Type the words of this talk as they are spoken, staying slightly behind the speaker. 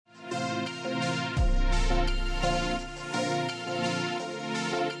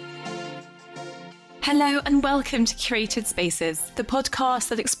Hello and welcome to Curated Spaces, the podcast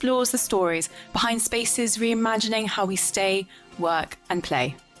that explores the stories behind spaces reimagining how we stay, work and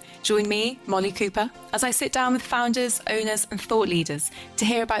play. Join me, Molly Cooper, as I sit down with founders, owners and thought leaders to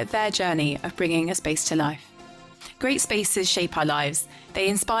hear about their journey of bringing a space to life. Great spaces shape our lives. They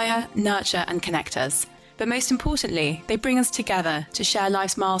inspire, nurture and connect us. But most importantly, they bring us together to share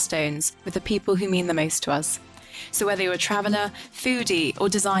life's milestones with the people who mean the most to us. So whether you're a traveller, foodie or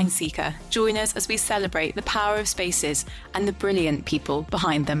design seeker, join us as we celebrate the power of spaces and the brilliant people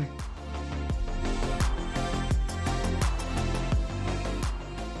behind them.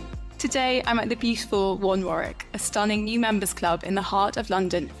 Today, I'm at the beautiful Warwick, a stunning new members club in the heart of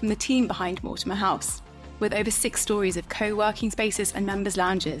London from the team behind Mortimer House. With over 6 stories of co-working spaces and members'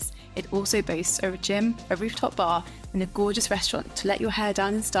 lounges, it also boasts a gym, a rooftop bar and a gorgeous restaurant to let your hair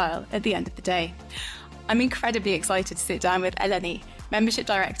down in style at the end of the day. I'm incredibly excited to sit down with Eleni, membership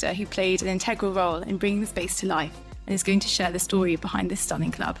director who played an integral role in bringing the space to life and is going to share the story behind this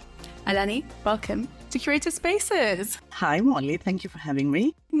stunning club. Eleni, welcome to Curated Spaces. Hi, Molly. Thank you for having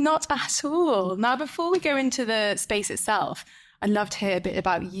me. Not at all. Now, before we go into the space itself, I'd love to hear a bit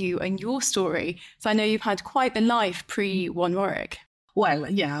about you and your story. So I know you've had quite the life pre-Warwick.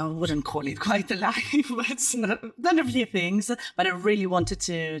 Well, yeah, I wouldn't call it quite a life, but done a few things. But I really wanted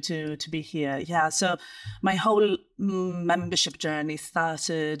to be here. Yeah, so my whole membership journey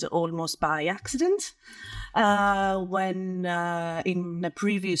started almost by accident. When in a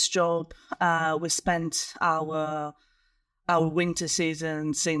previous job, we spent our winter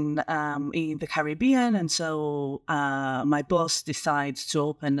seasons in the Caribbean, and so my boss decided to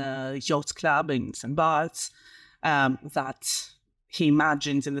open a yacht club in St. Bart's that he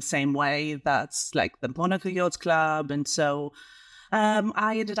imagined in the same way that's like the Monaco Yacht Club. And so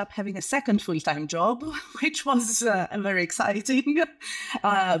I ended up having a second full-time job, which was very exciting,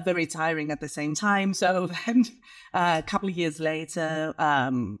 very tiring at the same time. So then a couple of years later,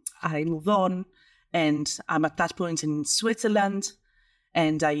 I moved on and I'm at that point in Switzerland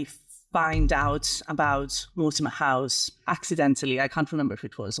and I find out about Mortimer House accidentally. I can't remember if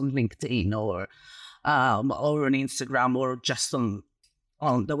it was on LinkedIn or on Instagram or just on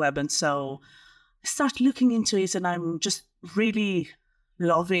the web. And so I start looking into it and I'm just really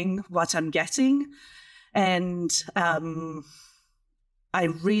loving what I'm getting. And I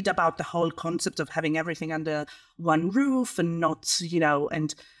read about the whole concept of having everything under one roof and not,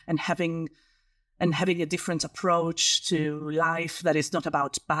 and having a different approach to life that is not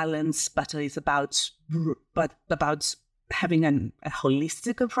about balance, but is about having a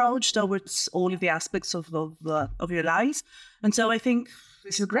holistic approach towards all of the aspects of your life. And so I think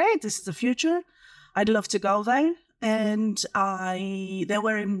this is great. This is the future. I'd love to go there. And they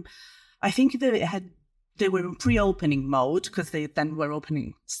were in pre-opening mode because they then were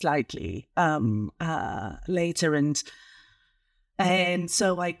opening slightly later. And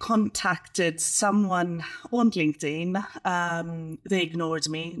so I contacted someone on LinkedIn. They ignored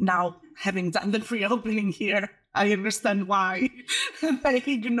me. Now, having done the pre-opening here, I understand why they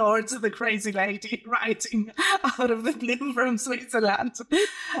ignored the crazy lady writing out of the blue from Switzerland.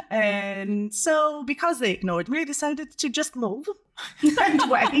 And so because they ignored me, I decided to just move and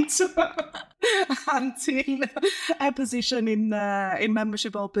wait until a position in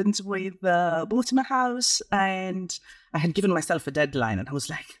membership opened with Mortimer House. And I had given myself a deadline and I was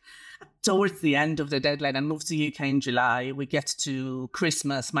like, towards the end of the deadline, I moved to the UK in July. We get to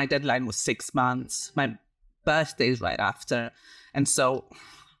Christmas. My deadline was 6 months. My birthday is right after. And so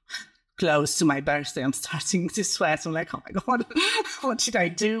close to my birthday, I'm starting to sweat. I'm like, oh my God, what should I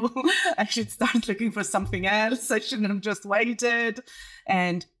do? I should start looking for something else. I shouldn't have just waited.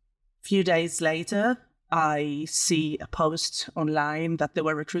 And a few days later, I see a post online that they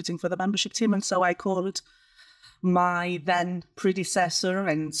were recruiting for the membership team. And so I called my then predecessor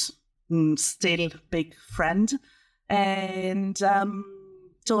and still big friend and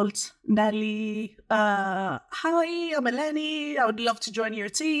told Nelly, hi, I'm Eleni. I would love to join your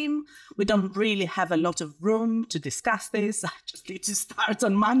team. We don't really have a lot of room to discuss this. I just need to start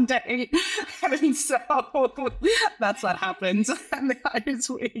on Monday. And so that's what happened.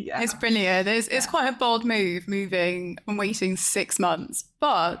 It's brilliant. It's quite a bold move, moving and waiting 6 months,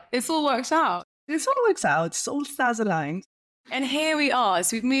 but it's all worked out. It all works out. It's all stars aligned. And here we are.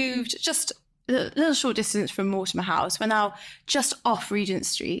 So we've moved just a little short distance from Mortimer House. We're now just off Regent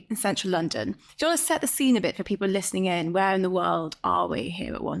Street in central London. Do you want to set the scene a bit for people listening in? Where in the world are we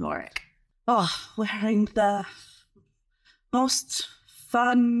here at Warwick? Oh, we're in the most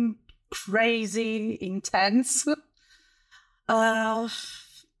fun, crazy, intense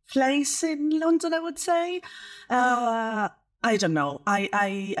place in London, I would say. I don't know.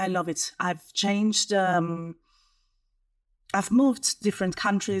 I love it. I've changed. I've moved different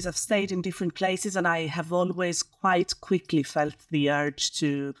countries. I've stayed in different places, and I have always quite quickly felt the urge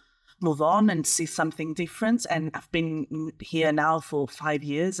to move on and see something different. And I've been here now for 5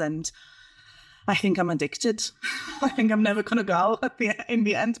 years, and I think I'm addicted. I think I'm never going to go in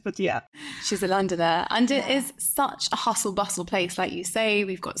the end, but yeah. She's a Londoner, and it is such a hustle bustle place. Like you say,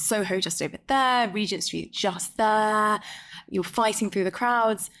 we've got Soho just over there, Regent Street just there. You're fighting through the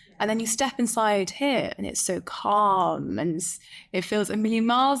crowds, and then you step inside here and it's so calm, and it feels a million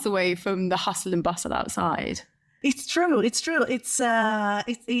miles away from the hustle and bustle outside. It's true. It's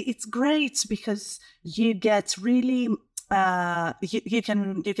it's great because you get really you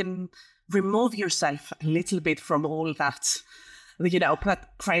can remove yourself a little bit from all that, that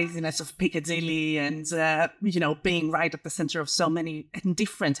craziness of Piccadilly and, being right at the center of so many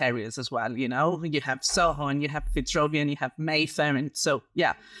different areas as well. You have Soho and you have Fitzrovia and you have Mayfair. And so,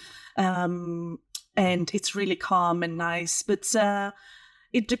 yeah. And it's really calm and nice, but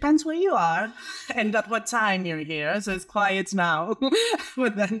it depends where you are and at what time you're here. So it's quiet now,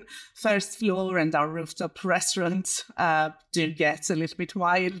 but then first floor and our rooftop restaurant do get a little bit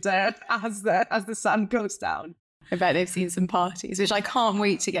wilder as the sun goes down. I bet they've seen some parties, which I can't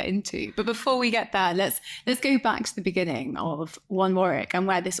wait to get into. But before we get there, let's go back to the beginning of One Warwick and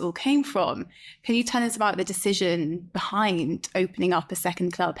where this all came from. Can you tell us about the decision behind opening up a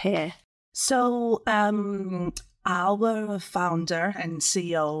second club here? So, our founder and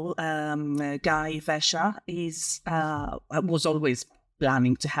CEO, Guy Vesha, was always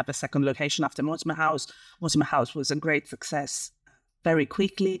planning to have a second location after Mortimer House. Mortimer House was a great success very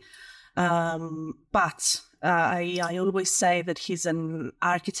quickly. But I always say that he's an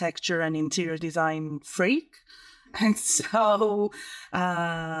architecture and interior design freak. And so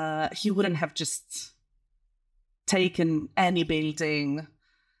he wouldn't have just taken any building,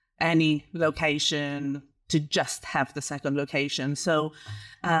 any location to just have the second location. So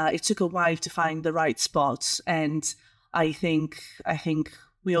it took a while to find the right spot. And I think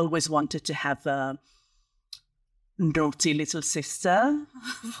we always wanted to have a naughty little sister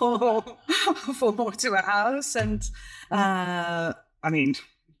for Mortimer House. And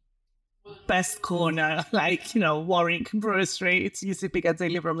best corner, Warwick, Brewer Street, you see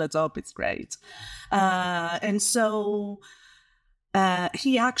Piccadilly from the top, it's great. And so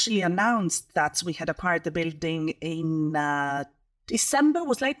he actually announced that we had acquired the building in late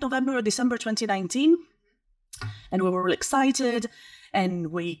November or December 2019. And we were all excited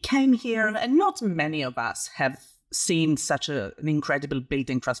and we came here, and not many of us have seen such an incredible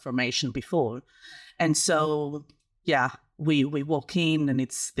building transformation before. And so, yeah, we walk in and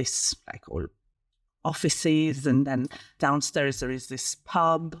it's this all offices, and then downstairs there is this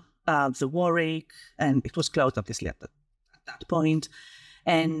pub, the Warwick, and it was closed obviously at that point.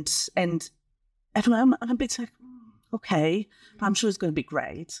 And I'm a bit like, okay, I'm sure it's going to be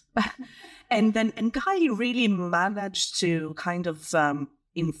great. and Guy really managed to kind of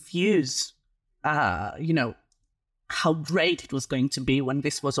infuse, how great it was going to be when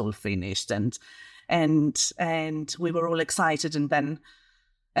this was all finished, and we were all excited, and then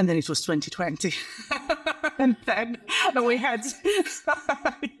it was 2020, and then we had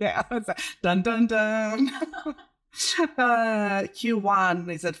dun dun dun.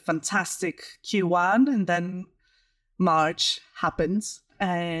 Q1 is a fantastic Q1, and then March happens,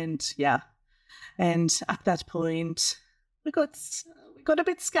 and at that point we got a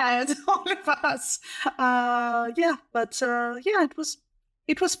bit scared, all of us.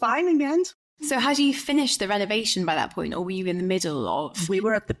 It was fine in the end. So how do you finish the renovation by that point, or were you in the middle of? We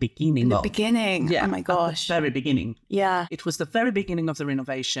were at the beginning. Yeah. Oh my gosh. At the very beginning. Yeah. It was the very beginning of the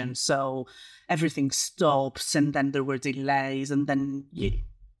renovation, so everything stops, and then there were delays, and then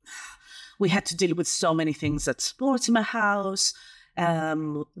we had to deal with so many things at Mortimer House,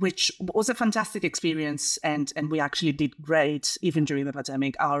 which was a fantastic experience, and we actually did great even during the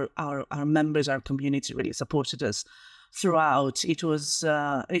pandemic. Our members, our community really supported us throughout. It was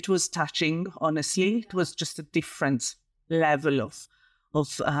touching, honestly. It was just a different level of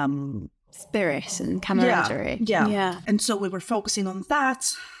spirit and camaraderie. Yeah. And so we were focusing on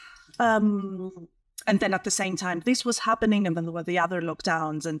that. And then at the same time, this was happening, and then there were the other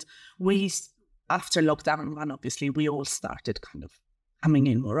lockdowns, and after lockdown one, obviously, we all started kind of coming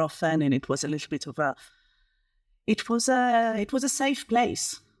in more often, and it was a little bit of a safe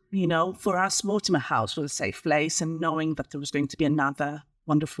place, for us. Mortimer House was a safe place, and knowing that there was going to be another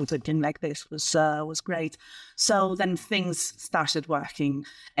wonderful building like this was great. So then things started working,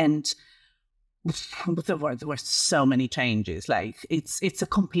 and there were so many changes. Like it's a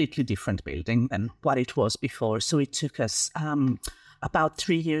completely different building than what it was before. So it took us about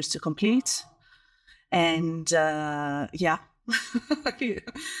 3 years to complete, and yeah.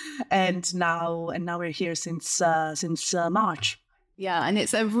 and now we're here since March. Yeah, and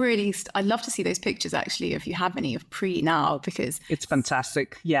it's I'd love to see those pictures actually, if you have any, of pre now, because it's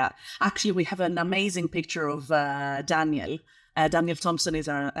fantastic. Yeah, actually, we have an amazing picture of Daniel. Daniel Thompson is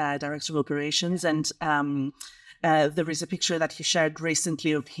our director of operations, and there is a picture that he shared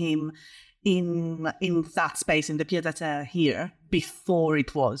recently of him in that space, in the pied à terre here, before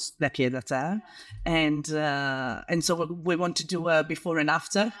it was the pied à terre, and so we want to do a before and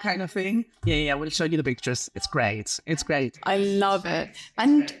after kind of thing. Yeah, we'll show you the pictures. It's great. I love it.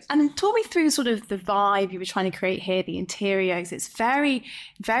 And talk me through sort of the vibe you were trying to create here, the interiors. It's very,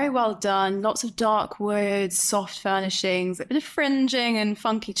 very well done. Lots of dark woods, soft furnishings, a bit of fringing and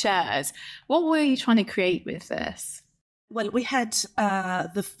funky chairs. What were you trying to create with this? Well, we had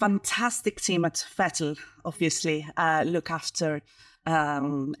the fantastic team at Vettel, obviously, look after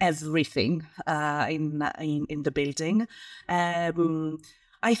everything in the building. I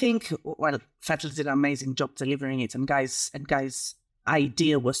think, Vettel did an amazing job delivering it, and guys'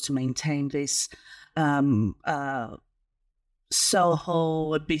 idea was to maintain this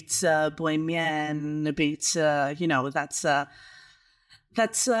Soho, a bit bohemian, a bit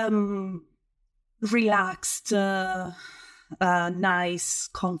that's relaxed. Nice,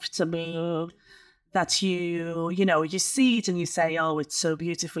 comfortable, that you see it and you say, oh, it's so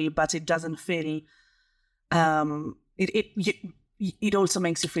beautiful, but it doesn't feel, it also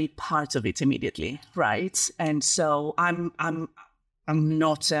makes you feel part of it immediately, right? And so I'm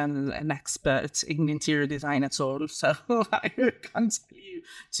not an expert in interior design at all, so I can't tell you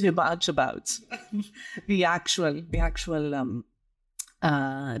too much about the actual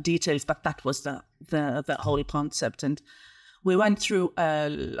details, but that was the whole concept. And we went through a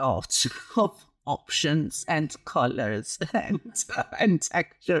lot of options and colors and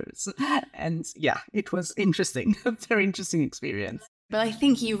textures, and yeah, it was interesting, a very interesting experience. But I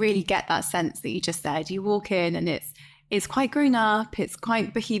think you really get that sense that you just said. You walk in and it's quite grown up, it's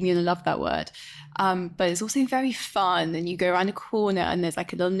quite bohemian, I love that word, but it's also very fun, and you go around a corner and there's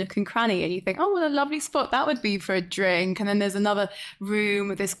like a little nook and cranny and you think, oh, what a lovely spot that would be for a drink, and then there's another room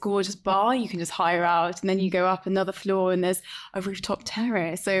with this gorgeous bar you can just hire out, and then you go up another floor and there's a rooftop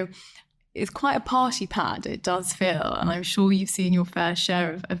terrace. So it's quite a party pad, it does feel, and I'm sure you've seen your fair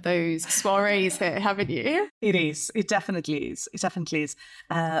share of those soirees here, haven't you? It is. It definitely is.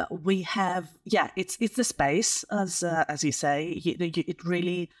 We have, it's the space, as you say. It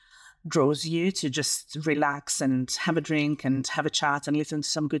really draws you to just relax and have a drink and have a chat and listen to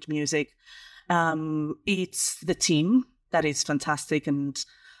some good music. It's the team that is fantastic and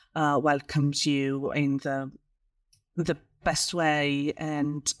welcomes you in the best way,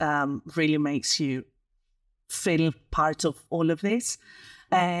 and really makes you feel part of all of this.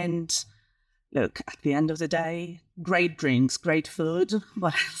 And look, at the end of the day, great drinks, great food.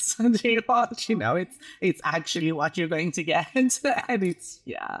 What else do you want? It's actually what you're going to get. And it's,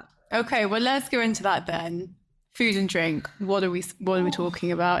 yeah. Okay, well, let's go into that then. Food and drink. What are we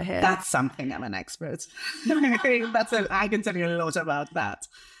talking about here? That's something I'm an expert. I can tell you a lot about that.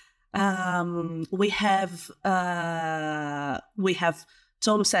 We have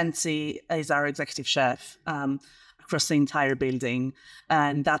Tom Sensi is our executive chef across the entire building,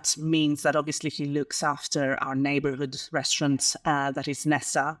 and that means that obviously he looks after our neighborhood restaurant, that is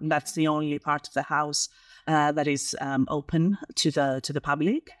Nessa. That's the only part of the house that is open to the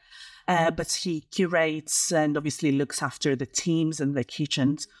public. But he curates and obviously looks after the teams and the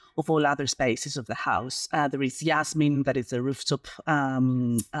kitchens of all other spaces of the house. There is Yasmin, that is a rooftop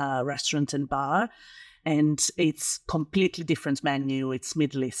restaurant and bar, and it's completely different menu. It's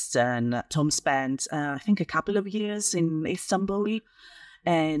Middle Eastern. Tom spent, I think, a couple of years in Istanbul,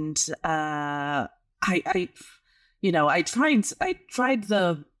 and I tried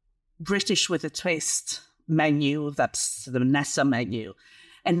the British with a twist menu. That's the Nessa menu.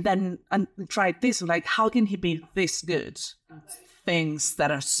 And then I tried this, like, how can he be this good? Things that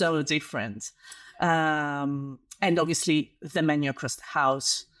are so different. And obviously the menu across the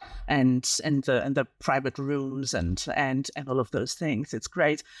house and the private rooms and all of those things. It's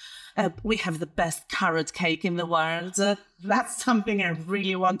great. We have the best carrot cake in the world. That's something I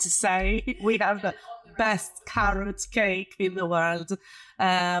really want to say. We have the best carrot cake in the world.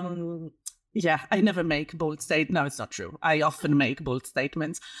 Yeah, I never make bold statements. No, it's not true. I often make bold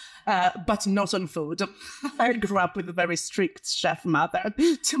statements, but not on food. I grew up with a very strict chef mother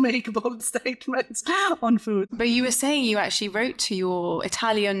to make bold statements on food. But you were saying you actually wrote to your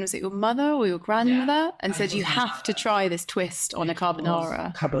Italian, was it your mother or your grandmother, and said you have to try this twist on a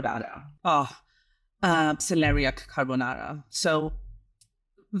carbonara. Carbonara. Celeriac carbonara. So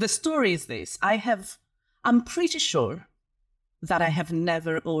the story is this. I'm pretty sure that I have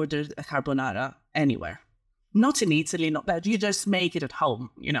never ordered a carbonara anywhere. Not in Italy, not that. You just make it at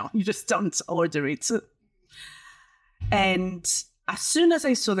home, You just don't order it. And as soon as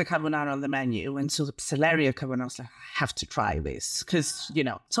I saw the carbonara on the menu and saw the celeriac carbonara, I was like, I have to try this because, it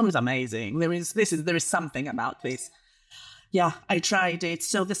sounds amazing. There is something about this. Yeah, I tried it.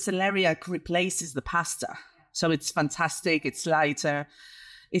 So the celeriac replaces the pasta. So it's fantastic. It's lighter.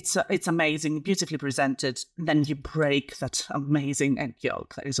 It's amazing, beautifully presented. Then you break that amazing egg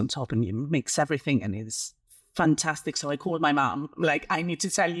yolk that is on top and you mix everything and it's fantastic. So I called my mom, I need to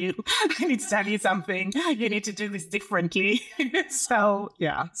tell you something. You need to do this differently. So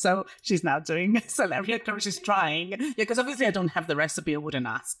she's now doing celeriac. She's trying. Yeah, because obviously I don't have the recipe. I wouldn't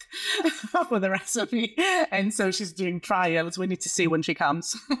ask for the recipe. And so she's doing trials. We need to see when she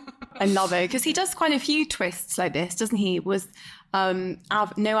comes. I love it because he does quite a few twists like this, doesn't he? With no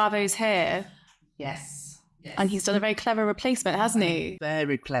avos here. Yes. And he's done a very clever replacement, hasn't he?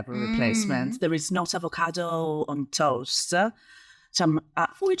 Very clever replacement. There is not avocado on toast,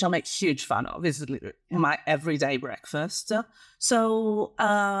 which I'm a huge fan of. This is my everyday breakfast. So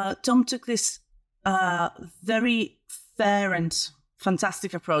Tom took this very fair and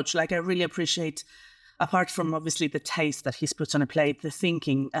fantastic approach. I really appreciate, apart from obviously the taste that he's put on a plate, the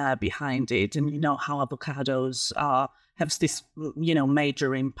thinking behind it. And how avocados have this,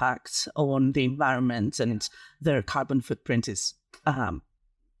 major impact on the environment, and their carbon footprint is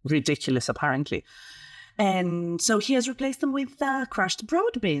ridiculous, apparently. And so he has replaced them with crushed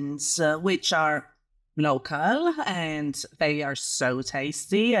broad beans, which are local, and they are so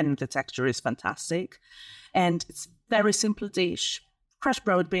tasty, and the texture is fantastic. And it's a very simple dish. Crushed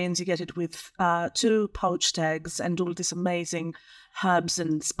broad beans, you get it with 2 poached eggs and all these amazing herbs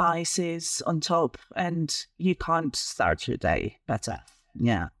and spices on top, and you can't start your day better.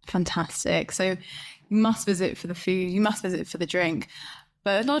 Yeah. Fantastic. So you must visit for the food, you must visit for the drink.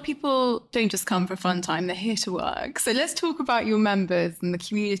 But a lot of people don't just come for a fun time, they're here to work. So let's talk about your members and the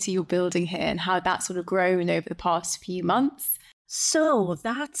community you're building here and how that's sort of grown over the past few months. So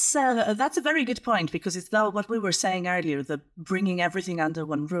that's a very good point, because it's what we were saying earlier, the bringing everything under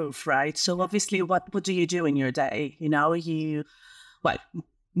one roof, right? So obviously, what do you do in your day? Well,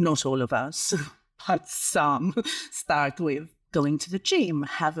 not all of us, but some start with going to the gym,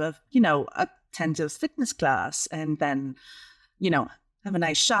 have attend a fitness class, and then, have a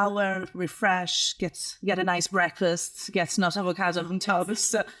nice shower, refresh, get a nice breakfast, get not avocado on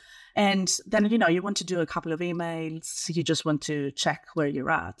toast. And then, you want to do a couple of emails. You just want to check where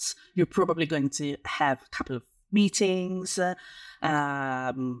you're at. You're probably going to have a couple of meetings,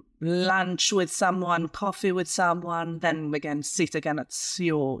 lunch with someone, coffee with someone, then again, sit again at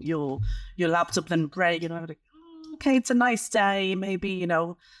your laptop, then break, okay, it's a nice day. Maybe,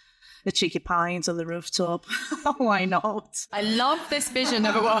 the cheeky pines on the rooftop. Why not? I love this vision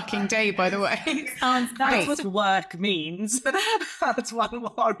of a working day, by the way. Sounds great. That's what work means. That's what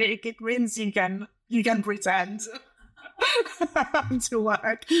Warwick. It means you can pretend to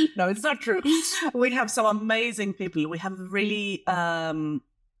work. No, it's not true. We have some amazing people. We have a really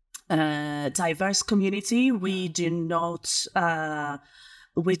diverse community. We do not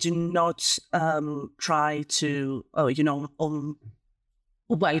try to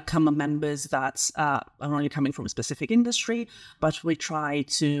welcome members that are only coming from a specific industry, but we try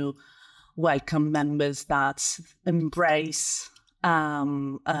to welcome members that embrace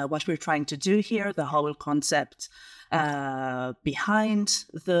what we're trying to do here, the whole concept behind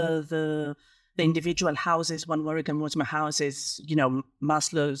the individual houses, One Warwick and Mortimer houses,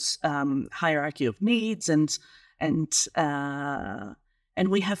 Maslow's hierarchy of needs, and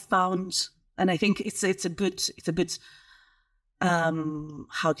we have found, and I think it's a good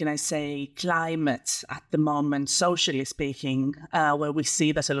how can I say, climate at the moment, socially speaking, where we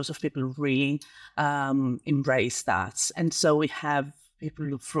see that a lot of people really embrace that. And so we have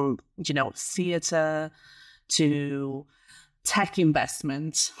people from, theatre to tech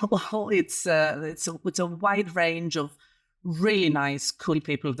investment. Well, it's a wide range of really nice, cool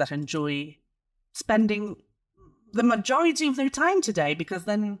people that enjoy spending the majority of their time today, because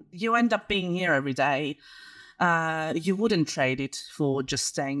then you end up being here every day. You wouldn't trade it for just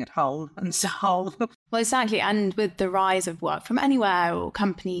staying at home. And so... Well, exactly. And with the rise of work from anywhere or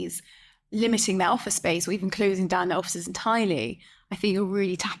companies limiting their office space or even closing down their offices entirely, I think you're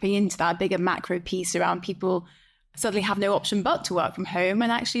really tapping into that bigger macro piece around people suddenly have no option but to work from home.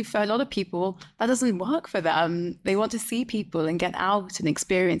 And actually, for a lot of people, that doesn't work for them. They want to see people and get out and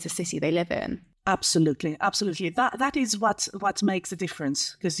experience the city they live in. Absolutely. That is what makes a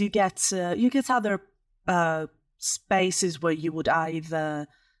difference, because you get other spaces where you would either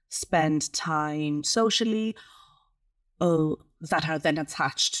spend time socially or that are then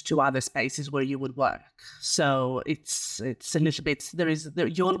attached to other spaces where you would work. So it's a little bit,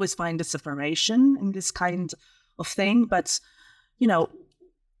 you always find a separation in this kind of thing, but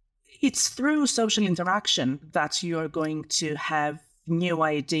it's through social interaction that you're going to have new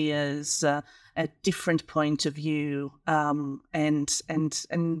ideas, a different point of view, and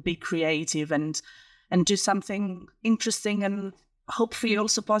be creative and do something interesting and hopefully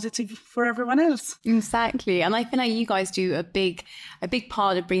also positive for everyone else. Exactly. And I feel like you guys do a big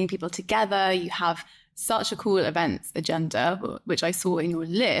part of bringing people together. You have such a cool events agenda, which I saw in your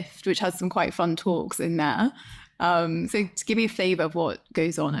lift, which has some quite fun talks in there. So to give me a flavour of what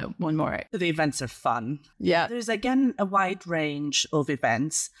goes on at One Warwick. The events are fun. Yeah. There's, again, a wide range of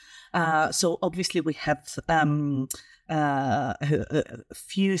events. So obviously we have a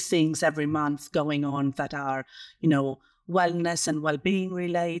few things every month going on that are, wellness and well-being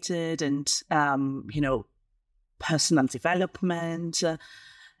related and, personal development.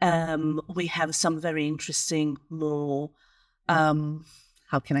 We have some very interesting, more,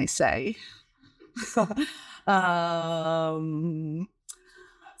 how can I say?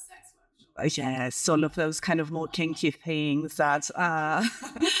 Yes, all of those kind of more kinky things that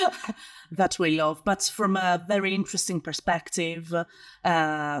that we love, but from a very interesting perspective,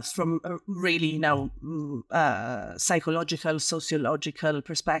 from a really, psychological, sociological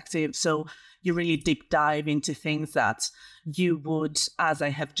perspective. So you really deep dive into things that you would, as I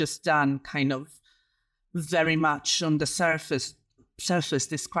have just done, kind of very much on the surface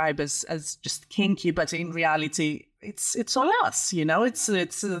describe as just kinky, but in reality it's all us, it's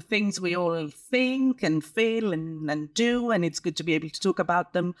the things we all think and feel and do, and it's good to be able to talk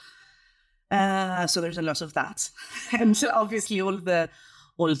about them. So there's a lot of that, and obviously all the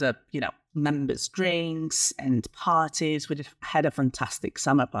members' drinks and parties. We had a fantastic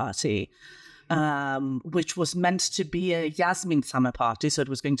summer party, which was meant to be a Yasmin summer party, so it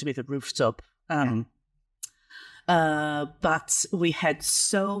was going to be the rooftop. But we had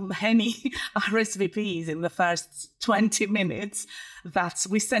so many RSVPs in the first 20 minutes that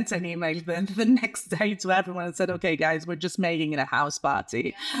we sent an email the next day to everyone and said, okay, guys, we're just making it a house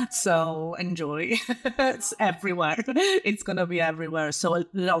party. So enjoy. It's everywhere. It's going to be everywhere. So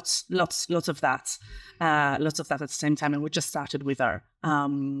lots of that. Lots of that at the same time. And we just started with our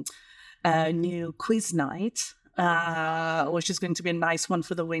new quiz night, which is going to be a nice one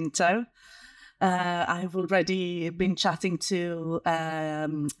for the winter. I've already been chatting to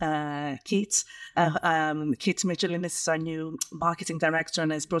Kate. Kate Michelin is our new marketing director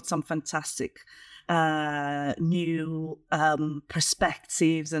and has brought some fantastic new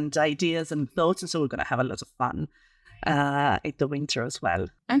perspectives and ideas and thoughts. And so we're going to have a lot of fun in the winter as well.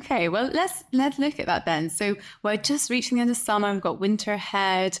 Okay, well, let's look at that then. So we're just reaching the end of summer. We've got winter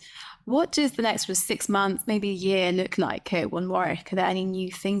ahead. What does the next 6 months, maybe a year, look like at One Warwick? Are there any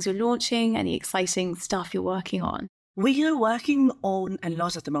new things you're launching? Any exciting stuff you're working on? We are working on a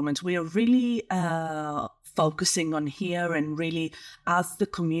lot at the moment. We are really focusing on here, and really, as the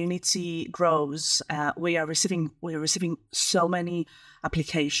community grows, we are receiving so many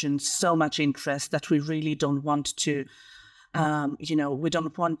applications, so much interest that we really don't want to, we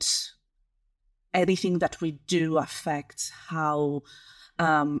don't want anything that we do affect how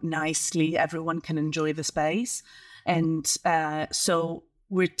nicely everyone can enjoy the space. And so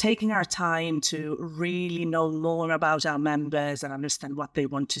we're taking our time to really know more about our members and understand what they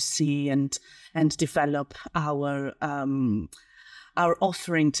want to see, and develop our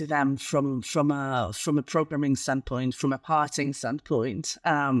offering to them from a programming standpoint, from a partying standpoint,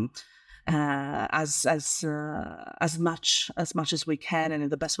 as much as we can and in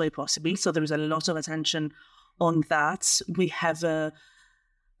the best way possible. So there is a lot of attention on that. We have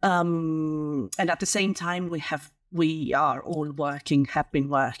and at the same time we are all have been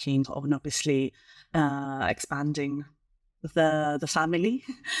working on obviously expanding the family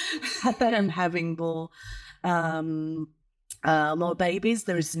and having more babies.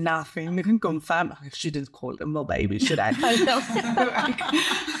 There is nothing we can confirm. I shouldn't call them more babies, should I?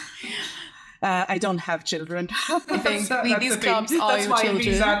 I don't have children. I think these clubs are That's your why children.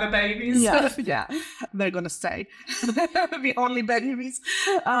 These are the babies. Yeah. Yeah, they're gonna stay the only babies.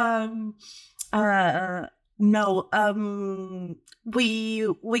 No,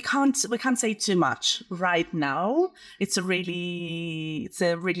 we can't say too much right now. It's a really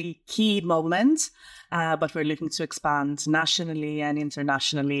key moment, but we're looking to expand nationally and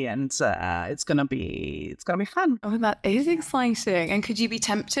internationally, and it's gonna be fun. Oh, that is exciting. And could you be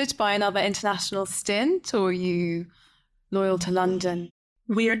tempted by another international stint, or are you loyal to London?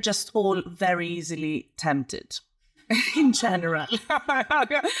 We're just all very easily tempted. In general,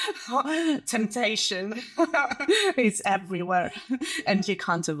 temptation is everywhere and you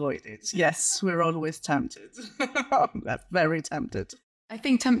can't avoid it. Yes, we're always tempted. Very tempted. I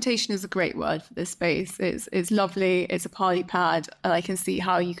think temptation is a great word for this space. It's lovely. It's a party pad. And I can see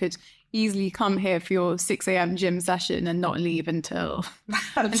how you could easily come here for your 6 a.m. gym session and not leave until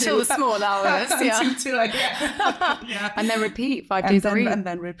the small hours. Yeah. Yeah. And then repeat 5 days a week. And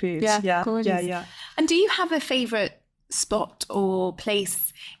then repeat. Yeah. Yeah. And do you have a favourite spot or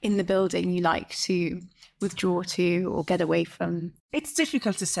place in the building you like to withdraw to or get away from? It's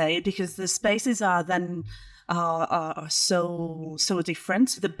difficult to say because the spaces are so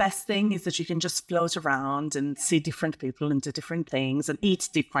different. The best thing is that you can just float around and see different people and do different things and eat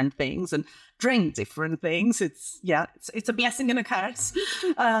different things and drink different things. It's a blessing and a curse.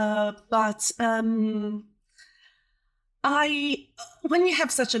 But when you have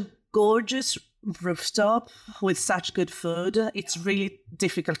such a gorgeous rooftop with such good food, it's really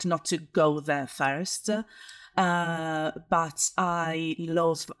difficult not to go there first. But I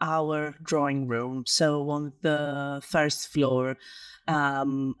love our drawing room. So on the first floor,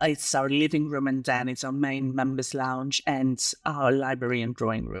 it's our living room, and then it's our main members lounge and our library and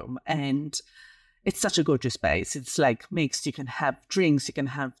drawing room. And it's such a gorgeous space. It's like mixed. You can have drinks, you can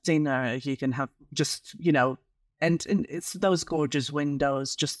have dinner, you can have just, and it's those gorgeous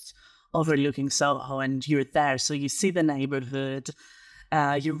windows just overlooking Soho, and you're there. So you see the neighborhood,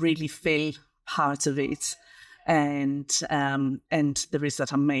 you really feel part of it. And there is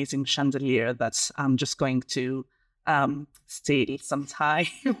that amazing chandelier that I'm just going to steal sometime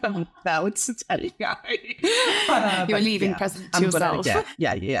without telling you. You're leaving present to yourself.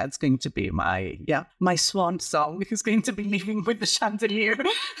 Yeah. It's going to be my swan song is going to be leaving with the chandelier.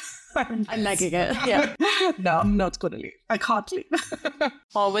 I'm legging it. Yeah. No, I'm not going to leave. I can't leave.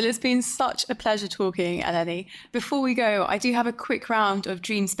 Oh, well, it's been such a pleasure talking, Eleni. Before we go, I do have a quick round of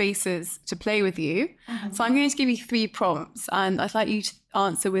dream spaces to play with you. Mm-hmm. So I'm going to give you 3 prompts, and I'd like you to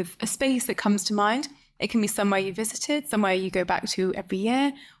answer with a space that comes to mind. It can be somewhere you visited, somewhere you go back to every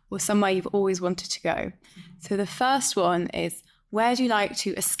year, or somewhere you've always wanted to go. Mm-hmm. So the first one is, where do you like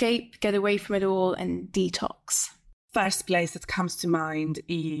to escape, get away from it all, and detox? First place that comes to mind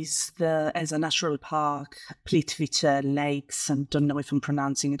is as a natural park, Plitvice Lakes, and don't know if I'm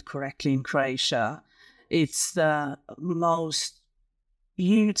pronouncing it correctly, in Croatia. It's the most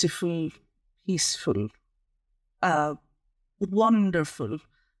beautiful, peaceful, wonderful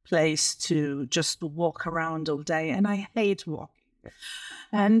place to just walk around all day, and I hate walking.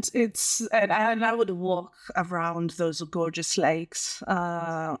 And I would walk around those gorgeous lakes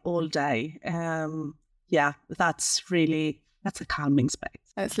all day. That's a calming space.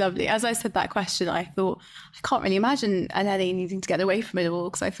 That's lovely. As I said that question, I thought, I can't really imagine Eleni needing to get away from it all,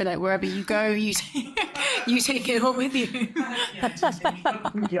 because I feel like wherever you go, you take it all with you.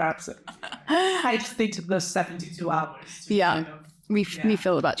 You're absolutely. I just think of those 72 hours.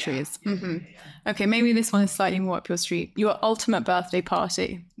 Refill the batteries. Mm-hmm. Okay, maybe this one is slightly more up your street. Your ultimate birthday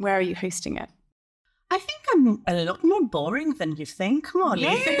party. Where are you hosting it? I think I'm a lot more boring than you think, Molly.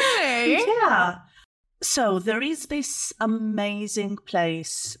 Really? Yeah. So there is this amazing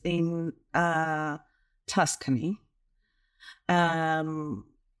place in Tuscany. I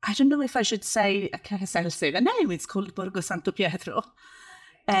don't know if I should say the name. It's called Borgo Santo Pietro,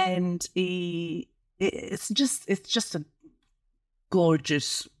 and it's just a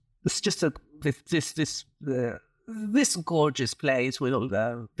gorgeous. It's just this gorgeous place with all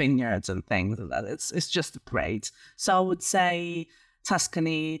the vineyards and things like that. It's just great. So I would say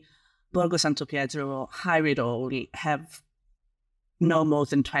Tuscany, Borgo Santo Pietro, hire it all, have no more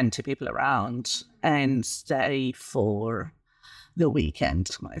than 20 people around, and stay for the weekend,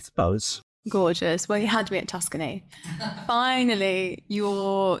 I suppose. Gorgeous. Well, you had me at Tuscany. Finally,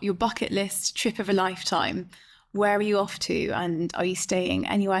 your bucket list trip of a lifetime. Where are you off to, and are you staying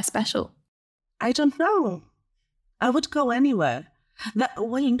anywhere special? I don't know. I would go anywhere.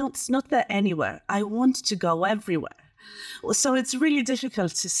 It's not that anywhere. I want to go everywhere. So it's really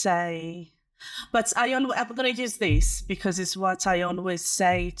difficult to say. But I'm going to use this because it's what I always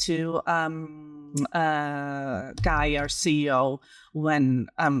say to Guy, our CEO, when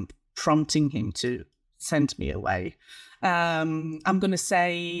I'm prompting him to send me away. I'm going to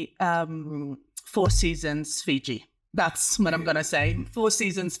say Four Seasons Fiji. That's what I'm going to say. Four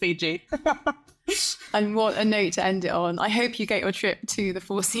Seasons Fiji. And what a note to end it on. I hope you get your trip to the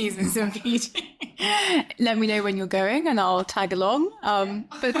Four Seasons in Fiji. Let me know when you're going and I'll tag along.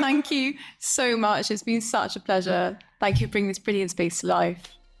 But thank you so much. It's been such a pleasure. Thank you for bringing this brilliant space to life.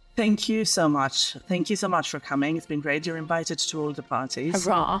 Thank you so much. Thank you so much for coming. It's been great. You're invited to all the parties.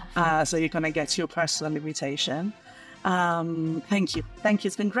 Hurrah. So you're going to get your personal invitation. Thank you. Thank you.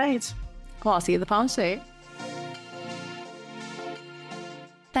 It's been great. Well, I'll see you at the party.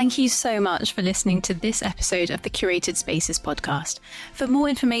 Thank you so much for listening to this episode of the Curated Spaces podcast. For more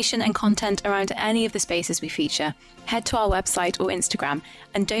information and content around any of the spaces we feature, head to our website or Instagram,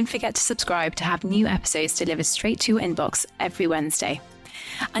 and don't forget to subscribe to have new episodes delivered straight to your inbox every Wednesday.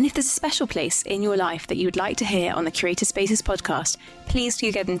 And if there's a special place in your life that you would like to hear on the Curated Spaces podcast, please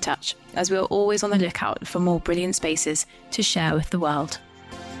do get in touch, as we're always on the lookout for more brilliant spaces to share with the world.